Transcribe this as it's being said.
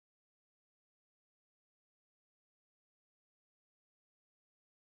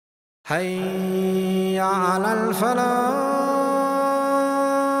حي على الفلاح.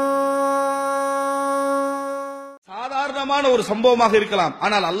 சாதாரணமான ஒரு சம்பவமாக இருக்கலாம்,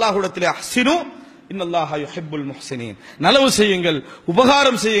 ஆனால் அல்லாஹ்விடத்திலே அஹ்சினு இன்னல்லாஹ யுஹிப்புல் முஹ்சினீன், நலவு செய்யுங்கள்,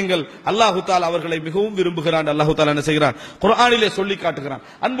 உபகாரம் செய்யுங்கள், அல்லாஹ் தஆலா அவர்களை மிகவும் விரும்புகிறான். அல்லாஹ் தஆலா என்ன செய்கிறான், குர்ஆனிலே சொல்லி காட்டுகிறான்.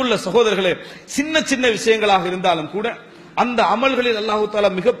 அன்புள்ள சகோதரர்களே, சின்ன சின்ன விஷயங்களாக இருந்தாலும் கூட அந்த அமல்களில் அல்லாஹ்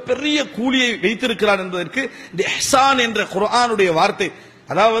தஆலா மிகப்பெரிய கூலியை வைத்திருக்கிறான் என்பதற்கு இந்த இஹ்சான் என்ற குர்ஆனுடைய வார்த்தை,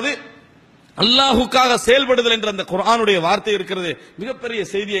 அதாவது அல்லாஹுக்காக செயல்படுதல் என்ற அந்த குர்ஆனுடைய வார்த்தை இருக்கிறது, மிகப்பெரிய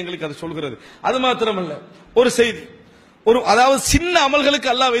செய்தியை எங்களுக்கு அது சொல்கிறது. அது மாத்திரமல்ல, ஒரு செய்தி, அதாவது சின்ன அமல்களுக்கு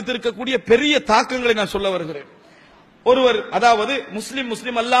அல்லாஹ் வைத்திருக்கக்கூடிய பெரிய தாக்கங்களை நான் சொல்ல வருகிறேன். ஒருவர், அதாவது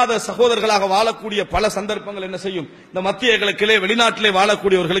முஸ்லிம் அல்லாத சகோதரர்களாக வாழக்கூடிய பல சந்தர்ப்பங்கள் என்ன செய்யும், இந்த மத்திய கிழக்கிலே வெளிநாட்டிலே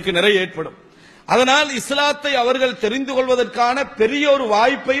வாழக்கூடியவர்களுக்கு நிறைய ஏற்படும். அதனால் இஸ்லாத்தை அவர்கள் தெரிந்து கொள்வதற்கான பெரிய ஒரு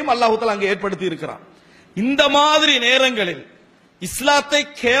வாய்ப்பையும் அல்லாஹ் தஆலா அங்கே ஏற்படுத்தி இருக்கிறார். இந்த மாதிரி நேரங்களில் இஸ்லாத்தை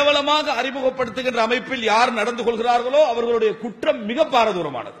கேவலமாக அறிமுகப்படுத்துகின்ற அமைப்பில் யார் நடந்து கொள்கிறார்களோ அவர்களுடைய குற்றம் மிக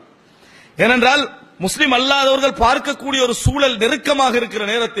பாரதூரமானது. ஏனென்றால் முஸ்லிம் அல்லாதவர்கள் பார்க்கக்கூடிய ஒரு சூழல் நெருக்கமாக இருக்கிற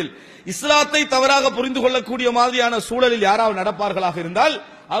நேரத்தில் இஸ்லாத்தை தவறாக புரிந்து கொள்ளக்கூடிய மாதிரியான சூழலில் யாராவது நடப்பார்களாக இருந்தால்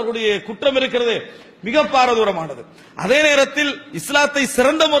அவர்களுடைய குற்றம் இருக்கிறது மிக பாரதூரமானது. அதே நேரத்தில் இஸ்லாத்தை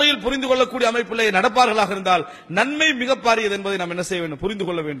சிறந்த முறையில் புரிந்து கொள்ளக்கூடிய அமைப்பிலே நடப்பார்களாக இருந்தால் நன்மை மிக பாரியது என்பதை நாம் என்ன செய்ய வேண்டும், புரிந்து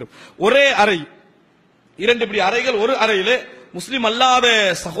கொள்ள வேண்டும். ஒரே அறை, இரண்டு இப்படி அறைகள், ஒரு அறையிலே முஸ்லிம் அல்லாத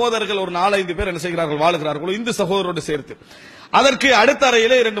சகோதரர்கள் ஒரு 4-5 பேர் என்ன செய்கிறார்கள், வாழுகிறார்கள், இந்து சகோதரரோடு சேர்த்து. அதற்கு அடுத்த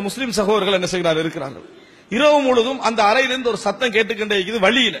அறையிலே 2 முஸ்லிம் சகோதரர்கள் என்ன செய்கிறார்கள், இருக்கிறார்கள். இரவு முழுதும் அந்த அறையிலிருந்து ஒரு சத்தம் கேட்டுக்கொண்டே இருக்குது,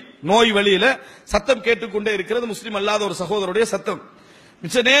 வழியில, நோய் வழியில சத்தம் கேட்டுக்கொண்டே இருக்கிறது, முஸ்லிம் அல்லாத ஒரு சகோதரருடைய சத்தம்.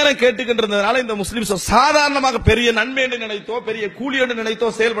 மிச்ச நேரம் கேட்டுக்கின்றதுனால இந்த முஸ்லிம் சாதாரணமாக பெரிய நன்மை என்று நினைத்தோ பெரிய கூலி என்று நினைத்தோ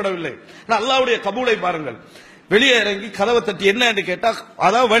செயல்படவில்லை. அல்லாஹ்வுடைய கபூலை பாருங்கள். வெளியே இறங்கி கதவை தட்டி என்ன என்று கேட்டா,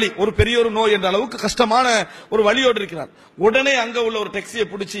 அதாவது வழி, ஒரு பெரிய ஒரு நோய் என்ற அளவுக்கு கஷ்டமான ஒரு வழியோடு இருக்கிறார். உடனே அங்க உள்ள ஒரு டாக்ஸியை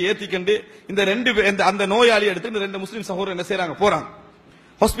பிடிச்சி ஏத்திக்கண்டு அந்த நோயாளி எடுத்து இந்த 2 முஸ்லிம் சகோதரர் என்ன செய்யறாங்க, போறாங்க,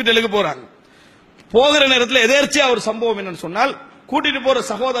 ஹாஸ்பிட்டலுக்கு போறாங்க. போகிற நேரத்தில் எதேர்ச்சியா ஒரு சம்பவம் என்னன்னு சொன்னால், கூட்டிட்டு போற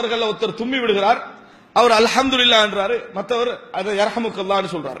சகோதரர்கள் ஒருத்தர் தும்மி விடுகிறார், அவர் அல்ஹம்துலில்லாஹ் என்றாரு, மற்றவர் அதை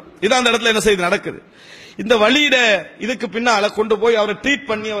யர்ஹமுக்கல்லாஹ்னு சொல்றாரு. இது அந்த இடத்துல என்ன செய்து நடக்குது. இந்த வழியிட இதுக்கு பின்னால கொண்டு போய் அவரை ட்ரீட்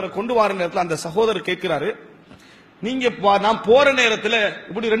பண்ணி அவரை கொண்டு வர நேரத்தில் அந்த சகோதரர் கேட்கிறாரு, நீங்க நான் போற நேரத்தில்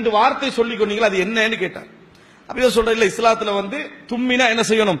இப்படி 2 வார்த்தை சொல்லி கொண்டீங்களா, அது என்னன்னு கேட்டார். அப்படியே சொல்ற, இல்ல இஸ்லாத்துல தும்மினா என்ன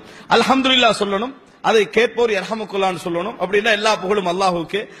செய்யணும், அல்ஹம்துலில்லாஹ் சொல்லணும், அதை கேட்போர் யர்ஹமுக்கல்லாஹ்னு சொல்லணும், அப்படின்னா எல்லா புகழும்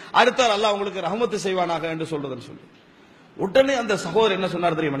அல்லாஹ்வுக்கே, அடுத்தார் அல்லாஹ் உங்களுக்கு ரஹமத்து செய்வானாக என்று சொல்றதுன்னு சொல்லி. உடனே அந்த சகோதரர் என்ன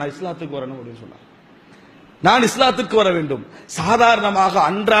சொன்னார் தெரியுமா, நான் இஸ்லாத்துக்கு வரணும் அப்படின்னு சொன்னார். நான் இஸ்லாத்திற்கு வர வேண்டும். சாதாரணமாக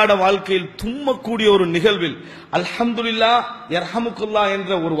அன்றாட வாழ்க்கையில் தும்மக்கூடிய ஒரு நிகழ்வில் அல்ஹம்துலில்லாஹ் யர்ஹமுக்கல்லாஹ்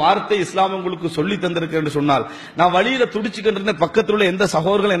என்ற ஒரு வார்த்தை இஸ்லாம் உங்களுக்கு சொல்லி தந்திருக்கு என்று சொன்னால், நான் வழியில துடிச்சுக்கின்ற பக்கத்தில் உள்ள எந்த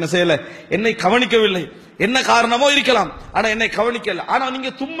சகோதரர்களும் என்ன செய்யல, என்னை கவனிக்கவில்லை. என்ன காரணமோ இருக்கலாம், ஆனா என்னை கவனிக்கல. ஆனா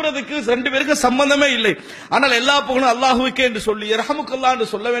நீங்க தும்றதுக்கு 2 பேருக்கு சம்பந்தமே இல்லை, ஆனால் எல்லா புகழும் அல்லாஹ்வுக்கே என்று சொல்லி யர்ஹமுக்கல்லாஹ்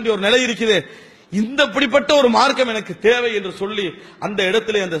என்று சொல்ல வேண்டிய ஒரு நிலை இருக்குது. இப்படிப்பட்ட ஒரு மார்க்கம் எனக்கு தேவை என்று சொல்லி அந்த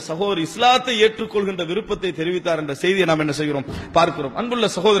இடத்திலே அந்த சகோதரர் இஸ்லாத்தை ஏற்றுக்கொள்கின்ற விருப்பத்தை தெரிவித்தார் என்ற செய்தியை நாம் என்ன செய்கிறோம், பார்க்கிறோம். அன்புள்ள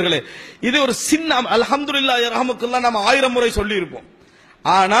சகோதரர்களே, இது ஒரு சின்ன அல்ஹம்துலில்லாஹ் யர்ஹமுக்கல்லாஹ் நாம் 1000 முறை சொல்லி இருப்போம்.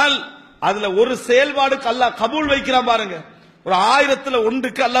 ஆனால் அதுல ஒரு செயல்பாடுக்கு அல்லாஹ் கபூல் வைக்கிறான் பாருங்க, ஒரு 1000ல்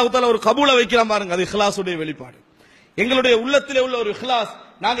 1க்கு அல்லாஹ் தஆலா ஒரு கபூலை வைக்கிறான் பாருங்க, அது இஹ்லாஸுடைய வெளிப்பாடு. எங்களுடைய உள்ளத்திலே உள்ள ஒரு இஹ்லாஸ்,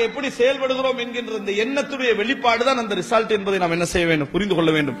 நாங்க எப்படி செயல்படுகிறோம் என்கின்ற இந்த எண்ணத்துடைய வெளிப்பாடு தான் அந்த ரிசல்ட் என்பதை நாம் என்ன செய்ய வேண்டும், புரிந்து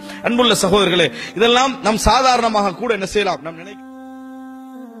கொள்ள வேண்டும். அன்புள்ள சகோதரர்களே, இதெல்லாம் நாம் சாதாரணமாக கூட என்ன செய்யலாம், நாம் நினைக்க